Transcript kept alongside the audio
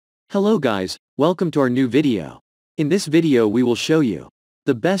Hello guys, welcome to our new video. In this video we will show you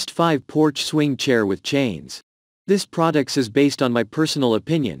the best 5 porch swing chair with chains. This product is based on my personal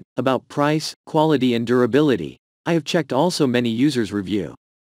opinion about price, quality and durability. I have checked also many users review.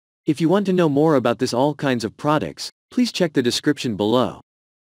 If you want to know more about this all kinds of products, please check the description below.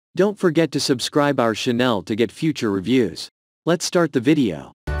 Don't forget to subscribe our channel to get future reviews. Let's start the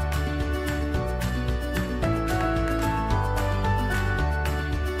video.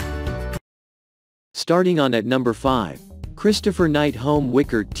 Starting on at number 5. Christopher Knight Home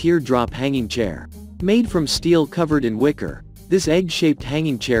Wicker Teardrop Hanging Chair. Made from steel covered in wicker, this egg-shaped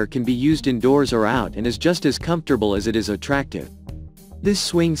hanging chair can be used indoors or out and is just as comfortable as it is attractive. This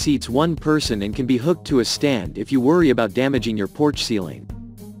swing seats one person and can be hooked to a stand if you worry about damaging your porch ceiling.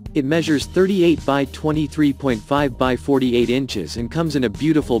 It measures 38 by 23.5 by 48 inches and comes in a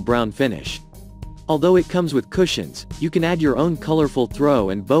beautiful brown finish. Although it comes with cushions, you can add your own colorful throw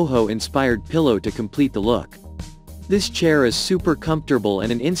and boho-inspired pillow to complete the look. This chair is super comfortable and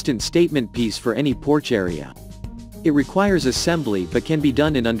an instant statement piece for any porch area. It requires assembly but can be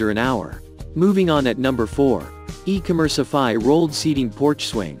done in under an hour. Moving on at number 4. Ecommersify Rolled Seating Porch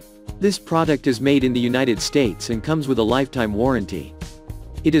Swing. This product is made in the United States and comes with a lifetime warranty.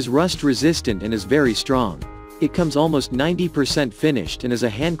 It is rust resistant and is very strong. It comes almost 90% finished and is a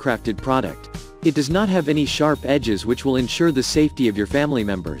handcrafted product. It does not have any sharp edges which will ensure the safety of your family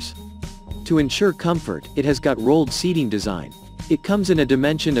members. To ensure comfort, it has got rolled seating design. It comes in a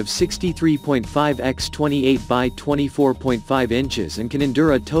dimension of 63.5 x 28 by 24.5 inches and can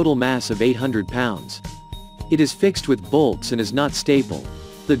endure a total mass of 800 pounds. It is fixed with bolts and is not staple.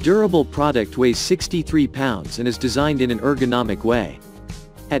 The durable product weighs 63 pounds and is designed in an ergonomic way.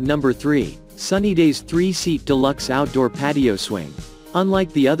 At number 3. Sunnydaze 3-Seat Deluxe Outdoor Patio Swing.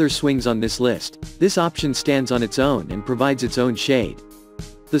 Unlike the other swings on this list, this option stands on its own and provides its own shade.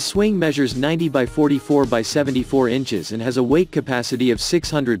 The swing measures 90 by 44 by 74 inches and has a weight capacity of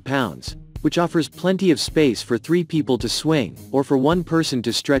 600 pounds, which offers plenty of space for 3 people to swing, or for 1 person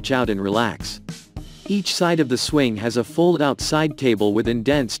to stretch out and relax. Each side of the swing has a fold-out side table with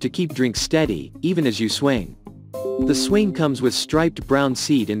indents to keep drinks steady, even as you swing. The swing comes with striped brown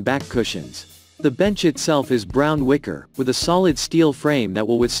seat and back cushions. The bench itself is brown wicker, with a solid steel frame that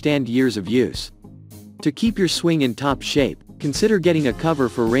will withstand years of use. To keep your swing in top shape, consider getting a cover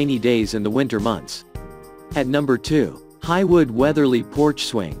for rainy days and the winter months. At number 2. Highwood Weatherly Porch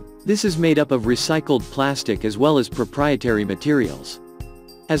Swing. This is made up of recycled plastic as well as proprietary materials.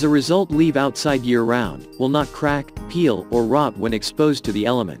 As a result, leave outside year-round, will not crack, peel, or rot when exposed to the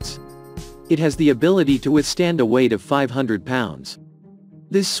elements. It has the ability to withstand a weight of 500 pounds.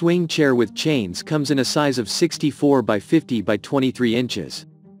 This swing chair with chains comes in a size of 64 by 50 by 23 inches.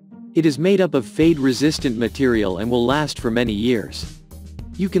 It is made up of fade-resistant material and will last for many years.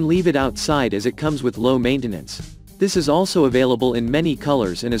 You can leave it outside as it comes with low maintenance. This is also available in many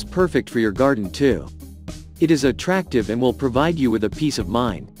colors and is perfect for your garden too. It is attractive and will provide you with a peace of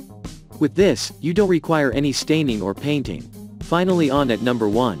mind. With this, you don't require any staining or painting. Finally, on at number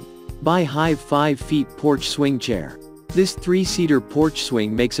 1. BuyHive 5-Feet Porch Swing Chair. This 3-seater porch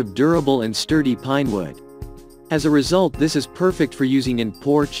swing makes of durable and sturdy pine wood. As a result, this is perfect for using in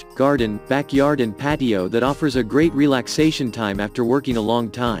porch, garden, backyard and patio that offers a great relaxation time after working a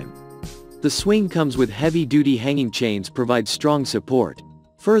long time. The swing comes with heavy-duty hanging chains provide strong support.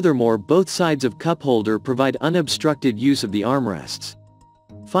 Furthermore, both sides of cup holder provide unobstructed use of the armrests.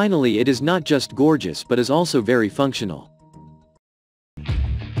 Finally, it is not just gorgeous but is also very functional.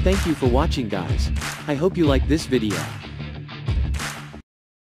 Thank you for watching guys. I hope you like this video.